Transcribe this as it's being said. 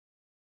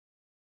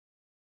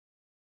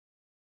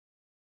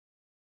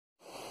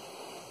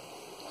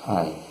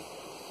Hi,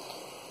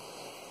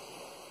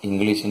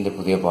 ഇംഗ്ലീഷിൻ്റെ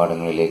പുതിയ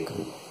പാഠങ്ങളിലേക്ക്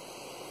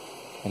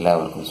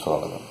എല്ലാവർക്കും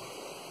സ്വാഗതം.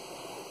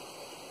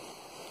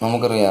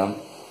 നമുക്കറിയാം,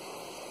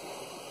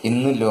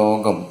 ഇന്ന്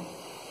ലോകം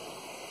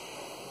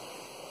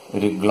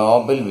ഒരു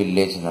ഗ്ലോബൽ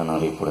വില്ലേജ് എന്നാണ്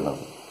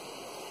അറിയപ്പെടുന്നത്.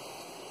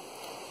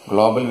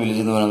 ഗ്ലോബൽ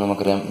വില്ലേജ് എന്ന് പറഞ്ഞാൽ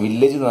നമുക്കറിയാം,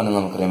 വില്ലേജ് എന്ന് പറഞ്ഞാൽ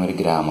നമുക്കറിയാം ഒരു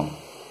ഗ്രാമം.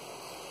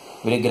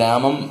 ഒരു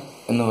ഗ്രാമം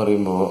എന്ന്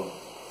പറയുമ്പോൾ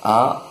ആ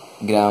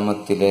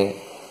ഗ്രാമത്തിലെ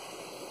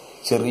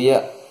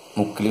ചെറിയ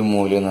മുക്കിലും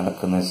മൂലയും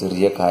നടക്കുന്ന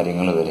ചെറിയ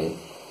കാര്യങ്ങൾ വരെ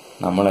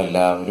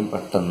നമ്മളെല്ലാവരും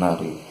പെട്ടെന്ന്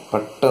അറിയും,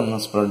 പെട്ടെന്ന്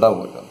സ്പ്രെഡ്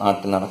ആവുമല്ലോ.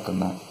 നാട്ടിൽ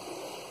നടക്കുന്ന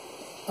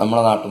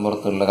നമ്മളെ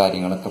നാട്ടിൻപുറത്തുള്ള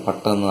കാര്യങ്ങളൊക്കെ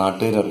പെട്ടെന്ന്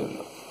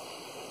നാട്ടുകാരറിയുമല്ലോ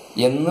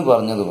എന്ന്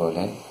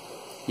പറഞ്ഞതുപോലെ,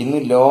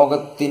 ഇന്ന്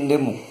ലോകത്തിൻ്റെ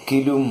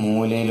മുക്കിലും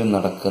മൂലയിലും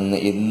നടക്കുന്ന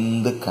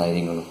എന്ത്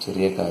കാര്യങ്ങളും,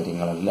 ചെറിയ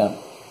കാര്യങ്ങളെല്ലാം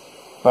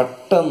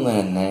പെട്ടെന്ന്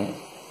തന്നെ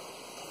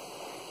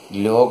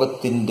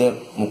ലോകത്തിൻ്റെ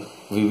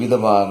വിവിധ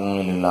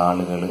ഭാഗങ്ങളിലുള്ള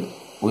ആളുകൾ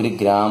ഒരു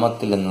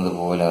ഗ്രാമത്തിൽ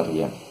എന്നതുപോലെ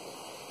അറിയാം.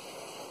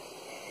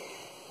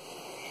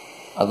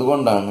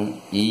 അതുകൊണ്ടാണ്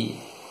ഈ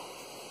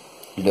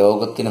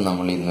ലോകത്തിനെ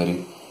നമ്മൾ ഇന്നൊരു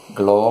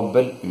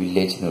ഗ്ലോബൽ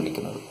വില്ലേജ് എന്ന്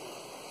വിളിക്കുന്നത്.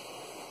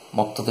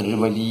 മൊത്തത്തിലൊരു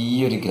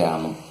വലിയൊരു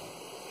ഗ്രാമം,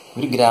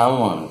 ഒരു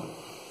ഗ്രാമമാണ്.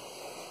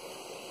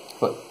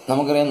 ഇപ്പം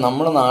നമുക്കറിയാം,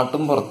 നമ്മുടെ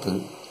നാട്ടിൻപുറത്ത്,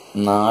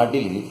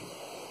 നാട്ടിൽ,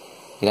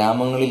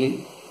 ഗ്രാമങ്ങളിൽ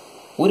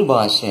ഒരു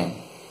ഭാഷയാണ്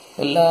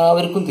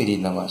എല്ലാവർക്കും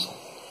തിരിയുന്ന ഭാഷ,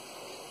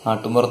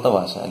 നാട്ടിൻപുറത്തെ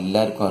ഭാഷ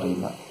എല്ലാവർക്കും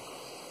അറിയുന്ന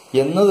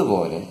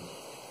എന്നതുപോലെ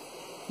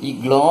ഈ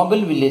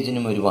ഗ്ലോബൽ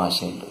വില്ലേജിനും ഒരു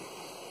ഭാഷയുണ്ട്,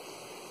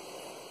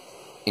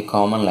 A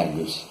common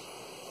language,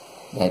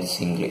 that is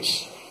English.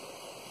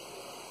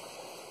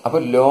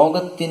 അപ്പോൾ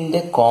ലോകത്തിൻ്റെ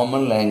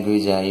കോമൺ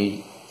ലാംഗ്വേജായി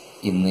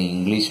ഇന്ന്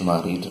ഇംഗ്ലീഷ്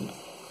മാറിയിട്ടുണ്ട്.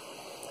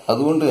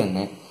 അതുകൊണ്ട്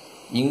തന്നെ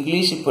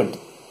ഇംഗ്ലീഷ്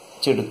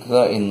പഠിച്ചെടുക്കുക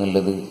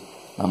എന്നുള്ളത്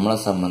നമ്മളെ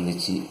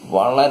സംബന്ധിച്ച്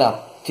വളരെ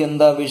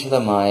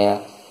അത്യന്താപേക്ഷിതമായ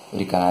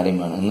ഒരു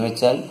കാര്യമാണ്. എന്ന്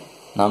വെച്ചാൽ,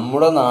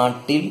 നമ്മുടെ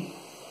നാട്ടിൽ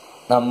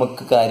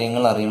നമുക്ക്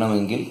കാര്യങ്ങൾ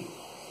അറിയണമെങ്കിൽ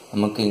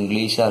നമുക്ക്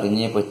ഇംഗ്ലീഷ്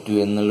അറിഞ്ഞേ പറ്റൂ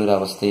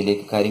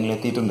എന്നുള്ളൊരവസ്ഥയിലേക്ക് കാര്യങ്ങൾ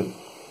എത്തിയിട്ടുണ്ട്.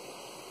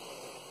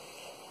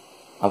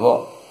 അപ്പോൾ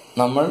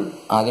നമ്മൾ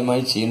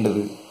ആദ്യമായി ചെയ്യേണ്ടത്,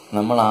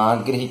 നമ്മൾ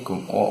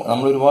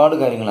ഒരുപാട്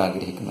കാര്യങ്ങൾ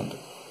ആഗ്രഹിക്കുന്നുണ്ട്.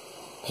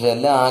 പക്ഷെ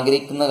എല്ലാം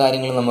ആഗ്രഹിക്കുന്ന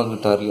കാര്യങ്ങൾ നമുക്ക്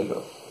കിട്ടാറില്ലല്ലോ.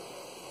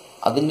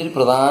 അതിൻ്റെ ഒരു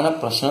പ്രധാന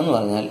പ്രശ്നം എന്ന്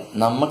പറഞ്ഞാൽ,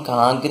 നമുക്ക്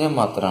ആഗ്രഹം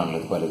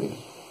മാത്രമാണുള്ളത്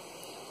പലതിനും.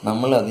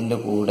 നമ്മൾ അതിൻ്റെ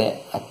കൂടെ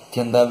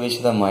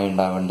അത്യന്താപേക്ഷിതമായി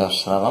ഉണ്ടാവേണ്ട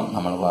ശ്രമം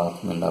നമ്മുടെ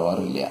ഭാഗത്തുനിന്ന്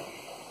ഉണ്ടാവാറില്ല.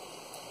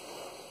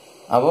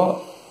 അപ്പോൾ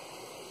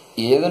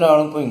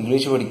ഏതൊരാളും ഇപ്പോൾ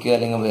ഇംഗ്ലീഷ് പഠിക്കുക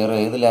അല്ലെങ്കിൽ വേറെ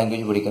ഏത്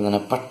ലാംഗ്വേജ് പഠിക്കുക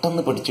തന്നെ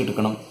പെട്ടെന്ന്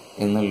പഠിച്ചെടുക്കണം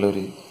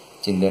എന്നുള്ളൊരു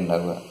ചിന്ത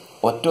ഉണ്ടാവുക.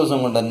 ഒറ്റ ദിവസം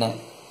കൊണ്ട് തന്നെ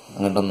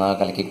അങ്ങോട്ടൊന്നാ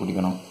കലക്കി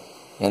കുടിക്കണം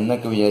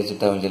എന്നൊക്കെ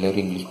വിചാരിച്ചിട്ടാവും ചിലർ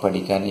ഇംഗ്ലീഷ്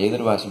പഠിക്കാൻ,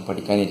 ഏതൊരു ഭാഷയും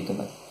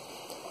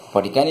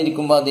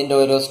പഠിക്കാനിരിക്കുമ്പോൾ അതിൻ്റെ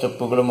ഓരോ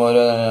സ്റ്റെപ്പുകളും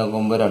ഓരോ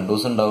ആകുമ്പോൾ 2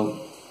 ദിവസം ഉണ്ടാവും,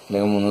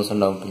 അല്ലെങ്കിൽ 3 ദിവസം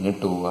ഉണ്ടാവും, പിന്നെ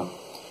ഇട്ട് പോവുക.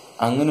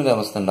 അങ്ങനൊരു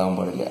അവസ്ഥ ഉണ്ടാകാൻ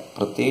പാടില്ല.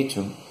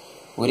 പ്രത്യേകിച്ചും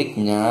ഒരു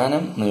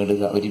ജ്ഞാനം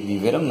നേടുക, ഒരു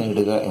വിവരം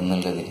നേടുക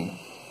എന്നുള്ളതിന്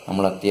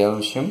നമ്മൾ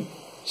അത്യാവശ്യം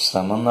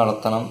ശ്രമം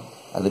നടത്തണം.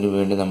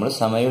 അതിനുവേണ്ടി നമ്മൾ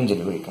സമയവും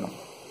ചെലവഴിക്കണം.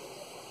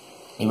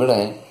 ഇവിടെ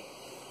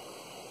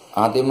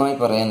ആദ്യമായി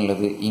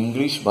പറയാനുള്ളത്,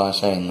 ഇംഗ്ലീഷ് ഭാഷ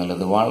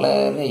എന്നുള്ളത്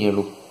വളരെ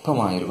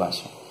എളുപ്പമായൊരു ഭാഷ.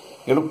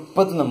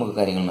 എളുപ്പത്തിൽ നമുക്ക്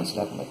കാര്യങ്ങൾ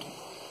മനസ്സിലാക്കാൻ പറ്റും.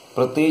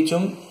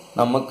 പ്രത്യേകിച്ചും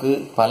നമുക്ക്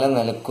പല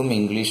നിലക്കും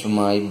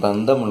ഇംഗ്ലീഷുമായി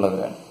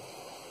ബന്ധമുള്ളവരാണ്.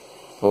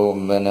 ഇപ്പോൾ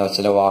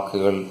ചില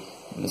വാക്കുകൾ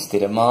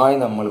സ്ഥിരമായി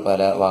നമ്മൾ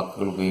പല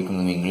വാക്കുകൾ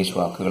ഉപയോഗിക്കുന്നത് ഇംഗ്ലീഷ്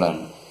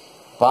വാക്കുകളാണ്.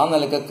 അപ്പോൾ ആ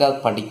നിലക്കൊക്കെ അത്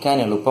പഠിക്കാൻ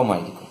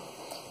എളുപ്പമായിരിക്കും.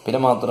 പിന്നെ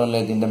മാത്രമല്ല,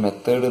 ഇതിൻ്റെ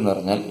മെത്തേഡ് എന്ന്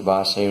പറഞ്ഞാൽ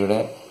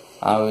ഭാഷയുടെ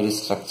ആ ഒരു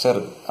സ്ട്രക്ചർ,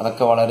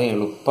 അതൊക്കെ വളരെ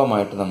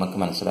എളുപ്പമായിട്ട് നമുക്ക്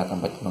മനസ്സിലാക്കാൻ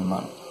പറ്റുന്ന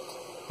ഒന്നാണ്.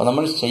 അപ്പോൾ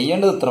നമ്മൾ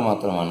ചെയ്യേണ്ടത് ഇത്ര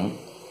മാത്രമാണ്,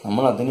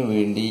 നമ്മൾ അതിനു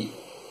വേണ്ടി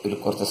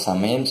കുറച്ച്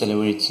സമയം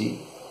ചെലവഴിച്ച്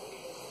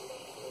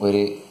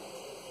ഒരു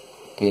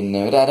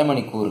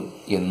അരമണിക്കൂർ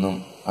എന്നും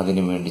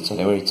അതിനു വേണ്ടി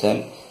ചെലവഴിച്ചാൽ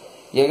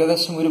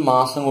ഏകദേശം 1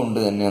 മാസം കൊണ്ട്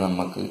തന്നെ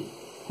നമുക്ക്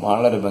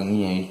വളരെ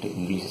ഭംഗിയായിട്ട്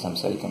ഇംഗ്ലീഷ്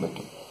സംസാരിക്കാൻ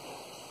പറ്റും.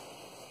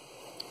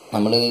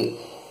 നമ്മൾ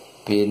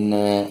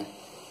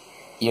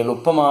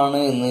എളുപ്പമാണ്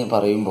എന്ന്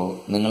പറയുമ്പോൾ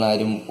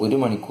നിങ്ങളാരും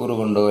 1 മണിക്കൂർ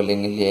കൊണ്ടോ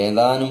അല്ലെങ്കിൽ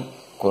ഏതാനും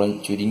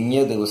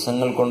ചുരുങ്ങിയ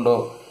ദിവസങ്ങൾ കൊണ്ടോ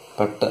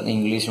പെട്ടെന്ന്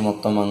ഇംഗ്ലീഷ്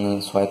മൊത്തം അങ്ങ്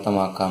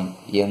സ്വായത്തമാക്കാം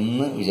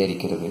എന്ന്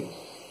വിചാരിക്കരുത്.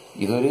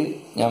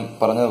 ഞാൻ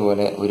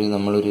പറഞ്ഞതുപോലെ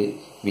നമ്മളൊരു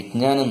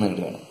വിജ്ഞാനം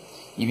നേടുകയാണ്.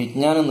 ഈ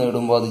വിജ്ഞാനം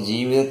നേടുമ്പോൾ അത്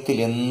ജീവിതത്തിൽ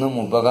എന്നും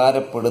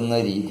ഉപകാരപ്പെടുന്ന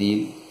രീതിയിൽ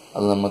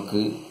അത്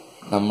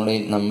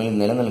നമ്മിൽ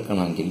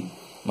നിലനിൽക്കണമെങ്കിൽ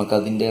നമുക്ക്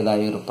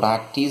അതിൻ്റെതായ ഒരു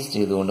പ്രാക്ടീസ്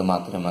ചെയ്തുകൊണ്ട്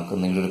മാത്രമേ നമുക്ക്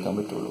നേടിയെടുക്കാൻ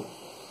പറ്റുള്ളൂ.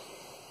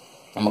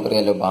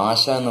 നമുക്കറിയാലോ,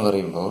 ഭാഷ എന്ന്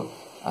പറയുമ്പോൾ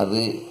അത്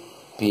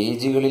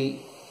പേജുകളിൽ,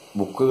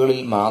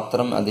 ബുക്കുകളിൽ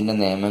മാത്രം അതിൻ്റെ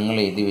നിയമങ്ങൾ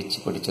എഴുതി വെച്ച്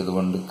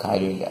പഠിച്ചതുകൊണ്ട്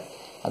കാര്യമില്ല.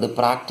 അത്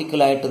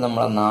പ്രാക്ടിക്കലായിട്ട്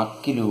നമ്മളെ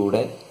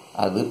നാക്കിലൂടെ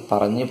അത്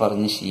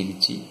പറഞ്ഞ്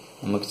ശീലിച്ച്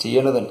നമുക്ക്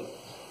ചെയ്യേണ്ടതുണ്ട്.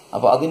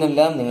 അപ്പോൾ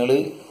അതിനെല്ലാം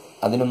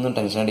അതിനൊന്നും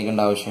ടെൻഷൻ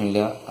അടിക്കേണ്ട ആവശ്യമില്ല.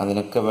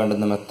 അതിനൊക്കെ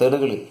വേണ്ടുന്ന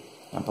മെത്തേഡുകൾ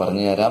ഞാൻ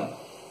പറഞ്ഞു തരാം.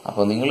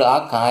 അപ്പോൾ നിങ്ങൾ ആ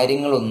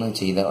കാര്യങ്ങളൊന്ന്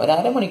ചെയ്താൽ, 1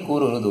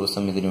 അരമണിക്കൂർ ഒരു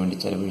ദിവസം ഇതിനു വേണ്ടി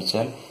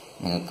ചെലവഴിച്ചാൽ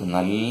നിങ്ങൾക്ക്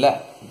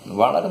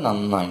വളരെ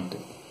നന്നായിട്ട്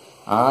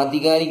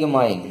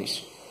ആധികാരികമായ ഇംഗ്ലീഷ്,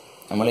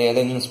 നമ്മൾ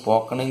ഏതെങ്കിലും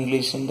സ്പോക്കൺ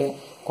ഇംഗ്ലീഷിൻ്റെ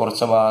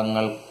കുറച്ച്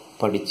ഭാഗങ്ങൾ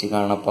പഠിച്ച്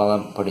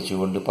കാണാപ്പാഠം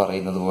പഠിച്ചുകൊണ്ട്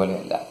പറയുന്നത്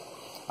പോലെയല്ല.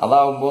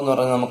 അതാവുമ്പോൾ എന്ന്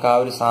പറഞ്ഞാൽ നമുക്ക് ആ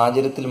ഒരു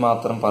സാഹചര്യത്തിൽ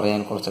മാത്രം പറയാൻ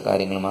കുറച്ച്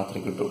കാര്യങ്ങൾ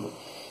മാത്രമേ കിട്ടുള്ളൂ.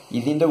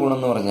 ഇതിൻ്റെ ഗുണം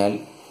എന്ന് പറഞ്ഞാൽ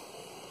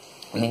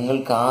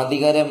നിങ്ങൾക്ക്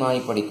ആധികാരികമായി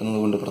പഠിക്കുന്നത്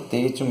കൊണ്ട്,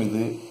 പ്രത്യേകിച്ചും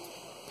ഇത്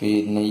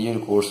പിന്നെ ഈ ഒരു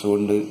കോഴ്സ്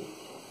കൊണ്ട്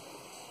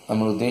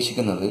നമ്മൾ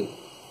ഉദ്ദേശിക്കുന്നത്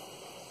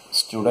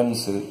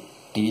സ്റ്റുഡൻസ്,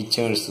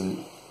 ടീച്ചേഴ്സ്,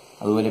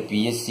 അതുപോലെ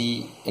PSC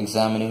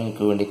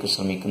എക്സാമിനുകൾക്ക് വേണ്ടിയൊക്കെ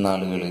ശ്രമിക്കുന്ന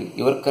ആളുകൾ,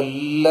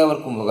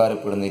 ഇവർക്കെല്ലാവർക്കും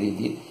ഉപകാരപ്പെടുന്ന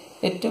രീതിയിൽ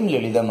ഏറ്റവും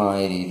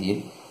ലളിതമായ രീതിയിൽ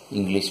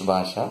ഇംഗ്ലീഷ്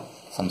ഭാഷ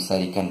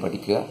സംസാരിക്കാൻ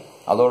പഠിക്കുക.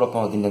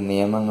 അതോടൊപ്പം അതിൻ്റെ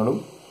നിയമങ്ങളും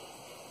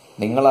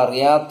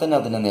നിങ്ങളറിയാത്ത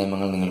അതിൻ്റെ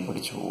നിയമങ്ങൾ നിങ്ങൾ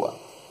പഠിച്ചു പോവുക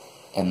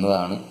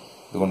എന്നതാണ്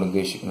ഇതുകൊണ്ട്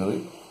ഉദ്ദേശിക്കുന്നത്.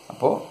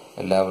 അപ്പോൾ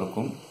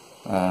എല്ലാവർക്കും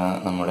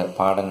നമ്മുടെ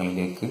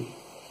പാഠങ്ങളിലേക്ക്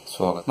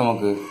സ്വാഗതം.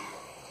 നമുക്ക്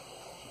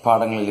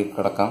പാഠങ്ങളിലേക്ക്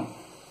കടക്കാം.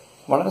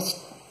 വളരെ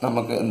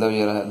നമുക്ക് എന്താ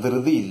പറയുക,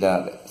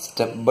 ധൃതിയില്ലാതെ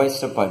സ്റ്റെപ്പ് ബൈ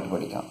സ്റ്റെപ്പായിട്ട്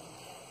പഠിക്കാം.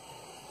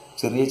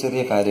 ചെറിയ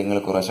ചെറിയ കാര്യങ്ങൾ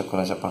കുറേശ്ശെ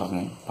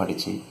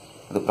പഠിച്ച്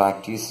അത്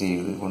പ്രാക്ടീസ്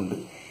ചെയ്ത് കൊണ്ട്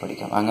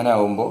പഠിക്കാം. അങ്ങനെ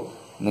ആവുമ്പോൾ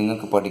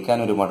നിങ്ങൾക്ക്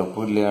പഠിക്കാനൊരു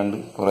മടുപ്പില്ലാണ്ട്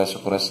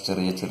കുറേശ്ശെ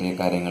ചെറിയ ചെറിയ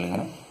കാര്യങ്ങൾ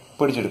ഇങ്ങനെ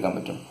പഠിച്ചെടുക്കാൻ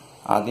പറ്റും.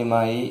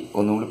 ആദ്യമായി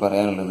ഒന്നുകൂടി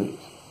പറയാനുള്ളത്,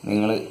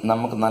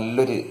 നമുക്ക്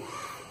നല്ലൊരു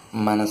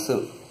മനസ്സ്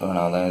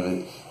വേണം. അതായത്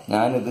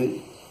ഞാനിത്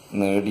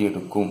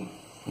നേടിയെടുക്കും,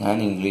 ഞാൻ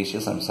ഇംഗ്ലീഷ്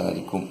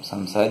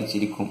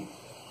സംസാരിച്ചിരിക്കും,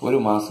 ഒരു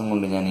മാസം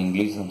കൊണ്ട് ഞാൻ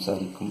ഇംഗ്ലീഷ്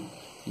സംസാരിക്കും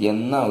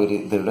എന്ന ഒരു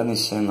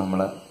ദൃഢനിശ്ചയം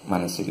നമ്മളെ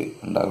മനസ്സിൽ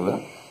ഉണ്ടാവുക.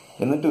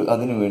 എന്നിട്ട്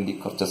അതിനു വേണ്ടി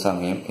കുറച്ച്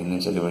സമയം എന്നും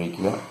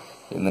ചെലവഴിക്കുക.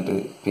 എന്നിട്ട്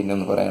പിന്നെ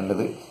ഒന്ന്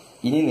പറയാനുള്ളത്,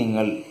 ഇനി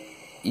നിങ്ങൾ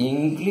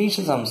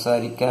ഇംഗ്ലീഷ്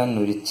സംസാരിക്കാൻ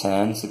ഒരു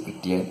ചാൻസ്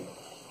കിട്ടിയാൽ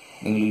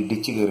നിങ്ങൾ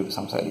ഇടിച്ചു കയറി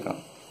സംസാരിക്കണം.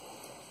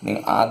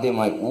 നിങ്ങൾ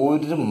ആദ്യമായി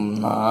ഒരു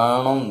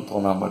നാണം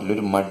തോന്നാൻ പാടില്ല,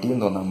 ഒരു മടിയും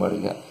തോന്നാൻ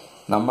പാടില്ല.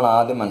 നമ്മൾ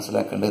ആദ്യം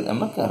മനസ്സിലാക്കേണ്ടത്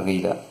നമുക്ക്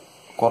അറിയില്ല,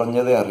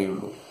 കുറഞ്ഞതേ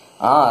അറിയുള്ളൂ,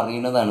 ആ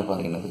അറിയണതാണ്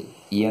പറയുന്നത്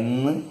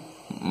എന്ന്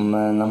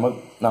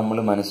നമ്മൾ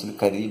മനസ്സിൽ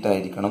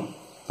കരുതിയിട്ടായിരിക്കണം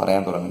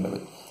പറയാൻ തുടങ്ങേണ്ടത്.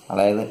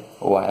 അതായത്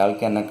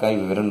അയാൾക്ക് എന്നെക്കായി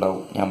വിവരം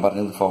ഉണ്ടാവും, ഞാൻ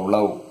പറഞ്ഞത്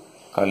ഫൗളാവും,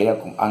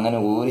 കളിയാക്കും, അങ്ങനെ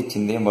ഒരു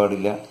ചിന്തയും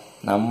പാടില്ല.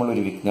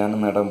 നമ്മളൊരു വിജ്ഞാനം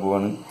നേടാൻ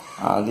പോവാണ്.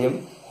 ആദ്യം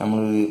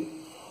നമ്മളൊരു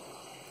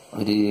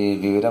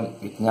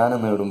വിജ്ഞാനം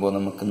നേടുമ്പോൾ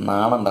നമുക്ക്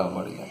നാണം ഉണ്ടാകാൻ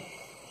പാടില്ല.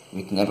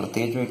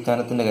 പ്രത്യേകിച്ച്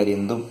വിജ്ഞാനത്തിൻ്റെ കാര്യം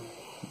എന്തും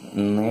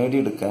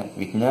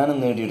വിജ്ഞാനം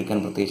നേടിയെടുക്കാൻ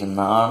പ്രത്യേകിച്ച്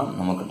നാണം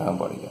നമുക്ക് ഉണ്ടാകാൻ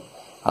പാടില്ല.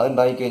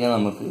 അതുണ്ടായിക്കഴിഞ്ഞാൽ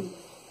നമുക്ക്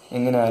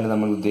എങ്ങനെയായാലും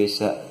നമ്മൾ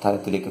ഉദ്ദേശിച്ച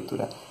തലത്തിലേക്ക്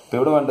എത്തൂല. അപ്പോൾ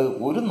ഇവിടെ വേണ്ടത്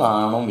ഒരു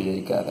നാണവും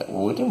വിചാരിക്കാതെ,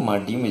 ഒരു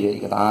മടിയും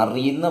വിചാരിക്കാതെ,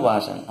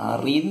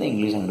 അറിയുന്ന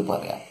ഇംഗ്ലീഷ് അങ്ങോട്ട്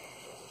പറയാം.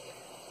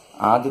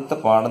 ആദ്യത്തെ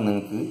പാഠം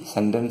നിങ്ങൾക്ക്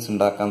സെന്റൻസ്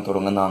ഉണ്ടാക്കാൻ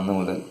തുടങ്ങുന്ന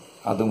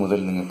അത് മുതൽ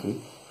നിങ്ങൾക്ക്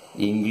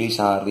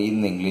ഇംഗ്ലീഷ്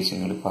അറിയുന്ന ഇംഗ്ലീഷ്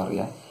നിങ്ങൾ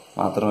പറയാം.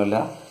 മാത്രമല്ല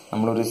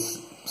നമ്മളൊരു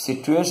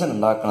സിറ്റുവേഷൻ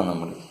ഉണ്ടാക്കണം.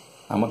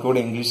 നമുക്കിവിടെ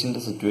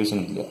ഇംഗ്ലീഷിൻ്റെ സിറ്റുവേഷൻ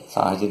ഇല്ല,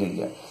 സാഹചര്യം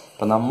ഇല്ല.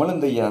 അപ്പം നമ്മൾ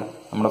എന്ത് ചെയ്യുക,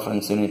 നമ്മുടെ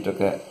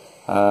ഫ്രണ്ട്സിനായിട്ടൊക്കെ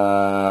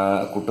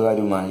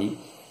കൂട്ടുകാരുമായി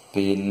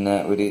പിന്നെ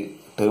ഒരു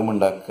ടേം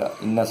ഉണ്ടാക്കുക.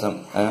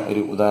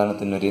 ഒരു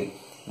ഉദാഹരണത്തിന്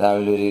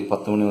രാവിലെ ഒരു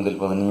 10 മണി മുതൽ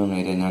 11 മണി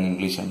വരെ ഞാൻ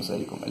ഇംഗ്ലീഷ്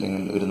സംസാരിക്കും,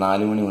 അല്ലെങ്കിൽ ഒരു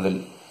 4 മണി മുതൽ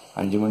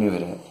 5 മണി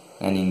വരെ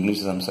ഞാൻ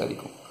ഇംഗ്ലീഷ്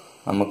സംസാരിക്കും,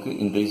 നമുക്ക്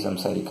ഇംഗ്ലീഷ്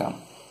സംസാരിക്കാം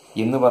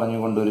എന്ന്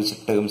പറഞ്ഞുകൊണ്ട് ഒരു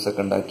ടേംസ്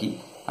ഒക്കെ ഉണ്ടാക്കി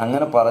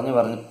അങ്ങനെ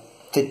പറഞ്ഞ്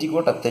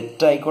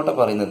തെറ്റായിക്കോട്ടെ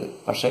പറയുന്നത്.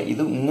 പക്ഷെ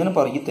ഇത് ഇങ്ങനെ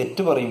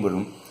തെറ്റ്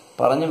പറയുമ്പോഴും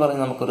പറഞ്ഞ്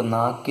നമുക്കൊരു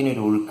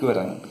നാക്കിനൊരു ഒഴുക്ക്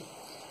വരാനുണ്ട്.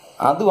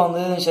 അത്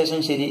വന്നതിന് ശേഷം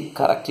ശരി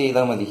കറക്റ്റ്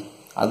ചെയ്താൽ മതി.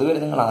 അതുവരെ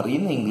നിങ്ങൾ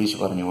അറിയുന്ന ഇംഗ്ലീഷ്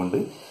പറഞ്ഞുകൊണ്ട്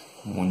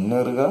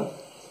മുന്നേറുക,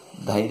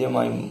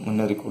 ധൈര്യമായി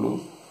മുന്നേറിക്കോളൂ.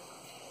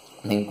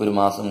 നിങ്ങൾക്കൊരു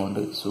മാസം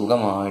കൊണ്ട്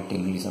സുഖമായിട്ട്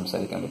ഇംഗ്ലീഷ്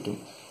സംസാരിക്കാൻ പറ്റും.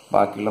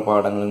 ബാക്കിയുള്ള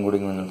പാഠങ്ങളും കൂടി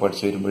നിങ്ങൾ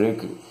പഠിച്ചു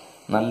വരുമ്പോഴേക്ക്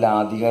നല്ല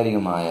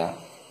ആധികാരികമായ,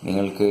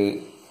 നിങ്ങൾക്ക്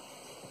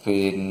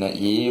പിന്നെ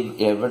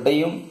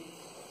എവിടെയും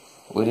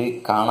ഒരു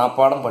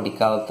കാണാപ്പാഠം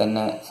പഠിക്കാതെ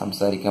തന്നെ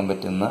സംസാരിക്കാൻ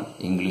പറ്റുന്ന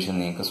ഇംഗ്ലീഷ്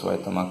നിങ്ങൾക്ക്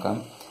സ്വായത്തമാക്കാം.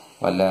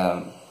 വല്ല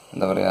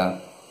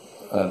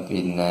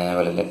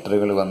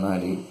ലെറ്ററുകൾ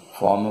വന്നാൽ,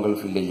 ഫോമുകൾ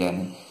ഫില്ല് ചെയ്യാൻ,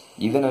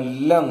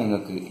 ഇതിനെല്ലാം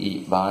നിങ്ങൾക്ക് ഈ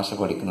ഭാഷ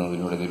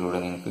പഠിക്കുന്നതിലൂടെ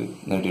നിങ്ങൾക്ക്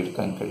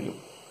നേടിയെടുക്കാൻ കഴിയും.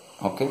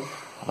 ഓക്കെ,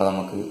 അപ്പോൾ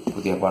നമുക്ക്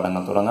പുതിയ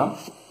പാഠങ്ങൾ തുടങ്ങാം.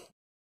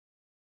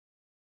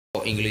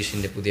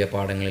 ഇംഗ്ലീഷിൻ്റെ പുതിയ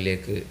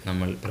പാഠങ്ങളിലേക്ക്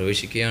നമ്മൾ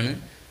പ്രവേശിക്കുകയാണ്.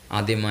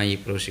 ആദ്യമായി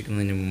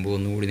പ്രവേശിക്കുന്നതിന് മുമ്പ്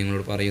ഒന്നുകൂടി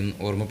നിങ്ങളോട്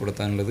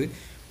ഓർമ്മപ്പെടുത്താനുള്ളത്,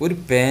 ഒരു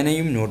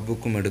പേനയും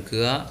നോട്ട്ബുക്കും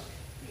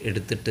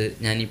എടുത്തിട്ട്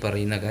ഞാൻ ഈ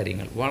പറയുന്ന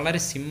കാര്യങ്ങൾ വളരെ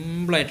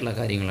സിമ്പിളായിട്ടുള്ള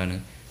കാര്യങ്ങളാണ്.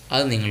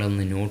 അത്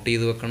നിങ്ങളൊന്ന് നോട്ട്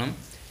ചെയ്ത് വെക്കണം.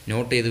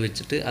 നോട്ട് ചെയ്ത്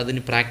വെച്ചിട്ട്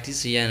അതിന് പ്രാക്ടീസ്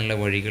ചെയ്യാനുള്ള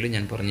വഴികൾ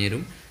ഞാൻ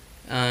പറഞ്ഞുതരും.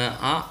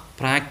 ആ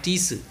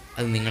പ്രാക്ടീസ്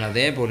അത് നിങ്ങൾ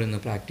അതേപോലെ ഒന്ന്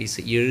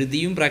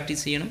എഴുതിയും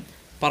പ്രാക്ടീസ് ചെയ്യണം,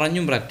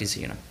 പറഞ്ഞും പ്രാക്ടീസ്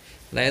ചെയ്യണം.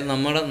 അതായത്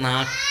നമ്മുടെ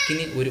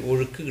നാക്കിന് ഒരു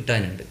ഒഴുക്ക്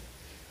കിട്ടാനുണ്ട്.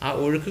 ആ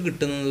ഒഴുക്ക്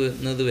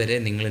കിട്ടുന്നത് വരെ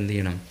നിങ്ങൾ എന്ത്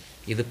ചെയ്യണം,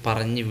 ഇത്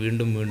പറഞ്ഞ്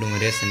വീണ്ടും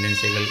ഒരേ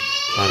സെൻറ്റൻസുകൾ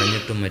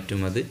പറഞ്ഞിട്ടും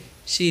മറ്റും അത്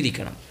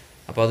ശീലിക്കണം.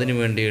 അപ്പോൾ അതിനു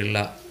വേണ്ടിയുള്ള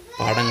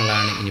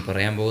പാഠങ്ങളാണ് ഇനി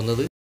പറയാൻ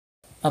പോകുന്നത്.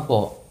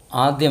 അപ്പോൾ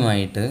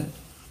ആദ്യമായിട്ട്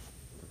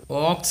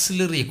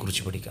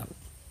ഓക്സിലറിയെക്കുറിച്ച് പഠിക്കാം.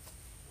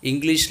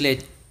 ഇംഗ്ലീഷിലെ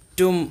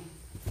ഏറ്റവും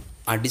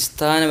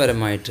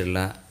അടിസ്ഥാനപരമായിട്ടുള്ള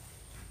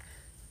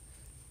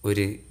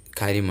ഒരു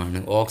കാര്യമാണ്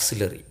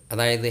ഓക്സിലറി,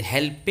 അതായത്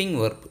ഹെൽപ്പിംഗ്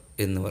വെർബ്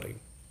എന്ന് പറയും,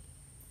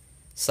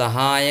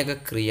 സഹായക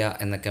ക്രിയ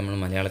എന്നൊക്കെ നമ്മൾ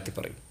മലയാളത്തിൽ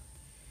പറയും.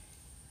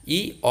 ഈ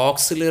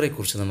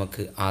ഓക്സിലറിയെക്കുറിച്ച്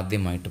നമുക്ക്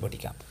ആദ്യമായിട്ട്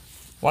പഠിക്കാം.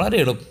 വളരെ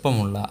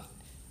എളുപ്പമുള്ള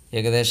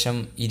ഏകദേശം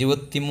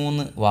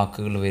 23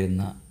 വാക്കുകൾ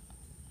വരുന്ന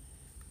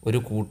ഒരു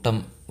കൂട്ടം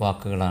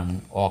വാക്കുകളാണ്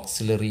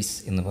ഓക്സിലറീസ്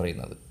എന്ന്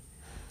പറയുന്നത്.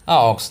 ആ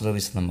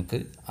ഓക്സിലറീസ് നമുക്ക്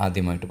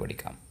ആദ്യമായിട്ട്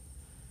പഠിക്കാം.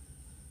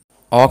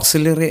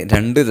 ഓക്സിലറി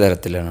 2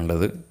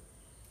 തരത്തിലാണുള്ളത്.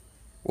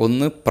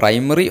 ഒന്ന്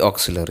പ്രൈമറി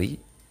ഓക്സിലറി,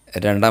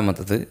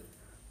 രണ്ടാമത്തത്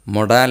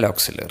മൊഡാൽ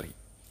ഓക്സിലറി.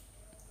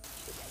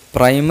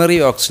 പ്രൈമറി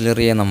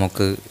ഓക്സിലറിയെ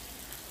നമുക്ക്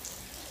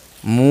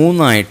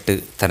മൂന്നായിട്ട്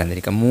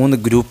തരംതിരിക്കാം, 3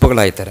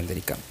 ഗ്രൂപ്പുകളായി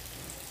തരംതിരിക്കാം.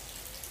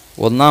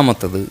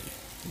 ഒന്നാമത്തത്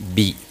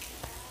ബി,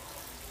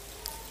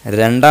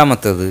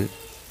 രണ്ടാമത്തത്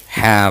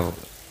ഹാവ്,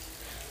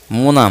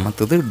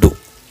 മൂന്നാമത്തത് ഡു.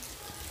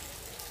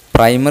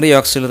 പ്രൈമറി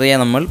ഓക്സിലറിയെ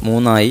നമ്മൾ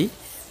 3ആയി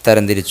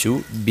തരംതിരിച്ചു: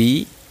 ബി,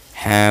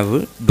 ഹാവ്,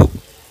 ഡു.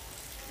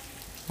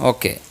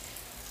 ഓക്കെ,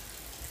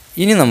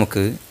 ഇനി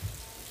നമുക്ക്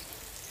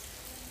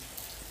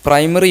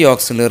പ്രൈമറി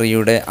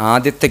ഓക്സിലറിയുടെ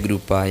ആദ്യത്തെ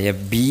ഗ്രൂപ്പായ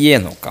ബിയെ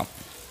നോക്കാം.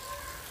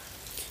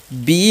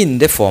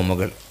 ബിയിൻ്റെ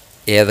ഫോമുകൾ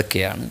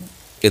ഏതൊക്കെയാണ്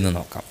എന്ന്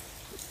നോക്കാം.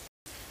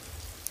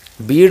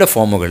 ബിയുടെ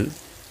ഫോമുകൾ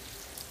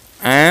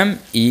ആം,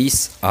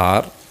 ഈസ്,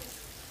 ആർ,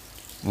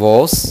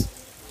 വാസ്,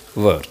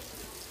 വേർ.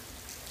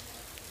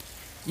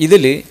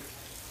 ഇതിൽ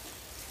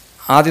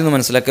ആദ്യം ഒന്ന്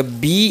മനസ്സിലാക്കുക,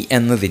 ബി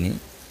എന്നതിന്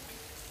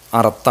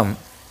അർത്ഥം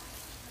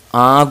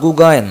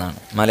ആകുക എന്നാണ്.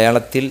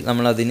 മലയാളത്തിൽ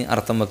നമ്മളതിന്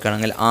അർത്ഥം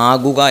വെക്കുകയാണെങ്കിൽ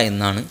ആകുക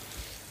എന്നാണ്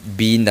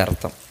ബീൻ്റെ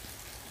അർത്ഥം,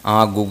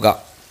 ആകുക.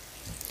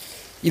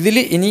 ഇതിൽ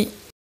ഇനി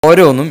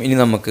ഓരോന്നും ഇനി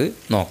നമുക്ക്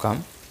നോക്കാം.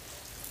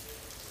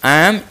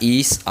 ആം,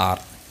 ഈസ്, ആർ,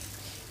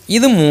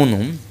 ഇത്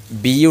മൂന്നും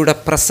ബിയുടെ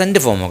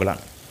പ്രസൻറ്റ്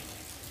ഫോമുകളാണ്.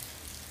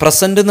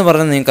 പ്രസൻറ്റ് എന്ന്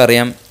പറഞ്ഞാൽ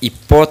നിങ്ങൾക്കറിയാം,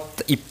 ഇപ്പോൾ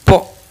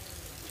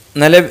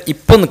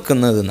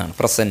നിൽക്കുന്നത് എന്നാണ്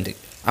പ്രസൻറ്റ്.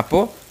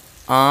 അപ്പോൾ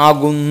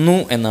ആകുന്നു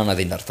എന്നാണ്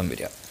അതിൻ്റെ അർത്ഥം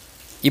വരിക.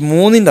 ഈ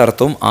മൂന്നിൻ്റെ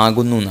അർത്ഥവും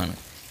ആകുന്നു എന്നാണ്.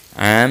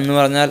 ആം എന്ന്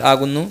പറഞ്ഞാൽ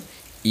ആകുന്നു,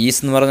 ഈസ്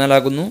എന്ന് പറഞ്ഞാൽ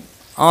ആകുന്നു,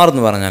 ആർ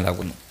എന്ന് പറഞ്ഞാൽ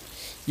ആകുന്നു.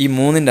 ഈ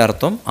മൂന്നിൻ്റെ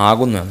അർത്ഥം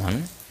ആകുന്നു എന്നാണ്.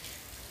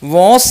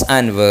 വാസ്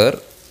ആൻഡ് വേർ,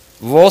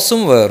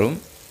 വാസും വേറും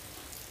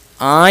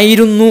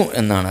ആയിരുന്നു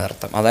എന്നാണ്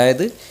അർത്ഥം.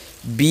 അതായത്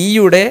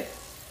ബിയുടെ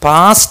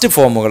പാസ്റ്റ്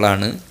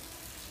ഫോമുകളാണ്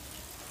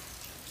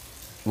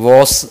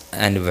വാസ്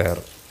ആൻഡ് വേർ.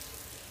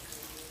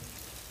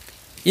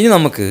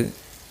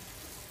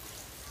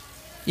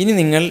 ഇനി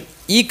നിങ്ങൾ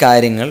ഈ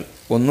കാര്യങ്ങൾ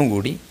ഒന്നും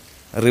കൂടി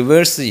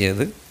റിവേഴ്സ്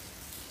ചെയ്ത്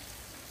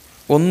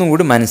ഒന്നും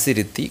കൂടി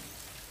മനസ്സിരുത്തി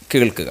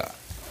കേൾക്കുക.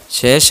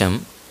 ശേഷം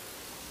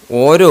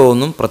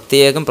ഓരോന്നും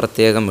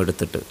പ്രത്യേകം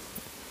എടുത്തിട്ട്,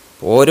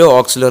 ഓരോ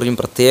ഓക്സിലറിയും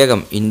പ്രത്യേകം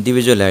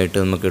ഇൻഡിവിജ്വലായിട്ട്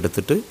നമുക്ക്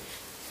എടുത്തിട്ട്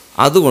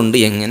അതുകൊണ്ട്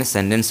എങ്ങനെ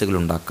സെൻറ്റൻസുകൾ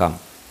ഉണ്ടാക്കാം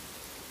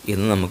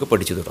എന്ന് നമുക്ക്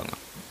പഠിച്ചു തുടങ്ങാം.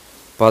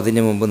 അപ്പോൾ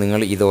അതിന് മുമ്പ്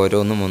നിങ്ങൾ ഇത്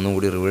ഓരോന്നും ഒന്നും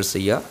കൂടി റിവേഴ്സ്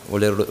ചെയ്യുക.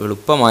 വളരെ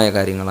എളുപ്പമായ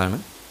കാര്യങ്ങളാണ്.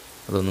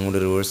 അതൊന്നും കൂടി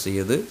റിവേഴ്സ്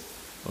ചെയ്ത്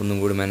ഒന്നും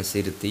കൂടി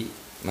മനസ്സിരുത്തി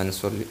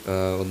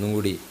ഒന്നും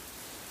കൂടി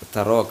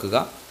തറവാക്കുക.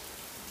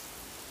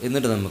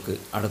 എന്നിട്ട് നമുക്ക്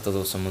അടുത്ത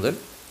ദിവസം മുതൽ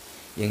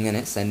എങ്ങനെ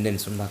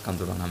സെൻറ്റൻസ് ഉണ്ടാക്കാൻ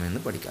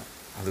തുടങ്ങാമെന്ന് പഠിക്കാം.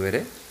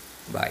 അതുവരെ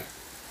ബൈ.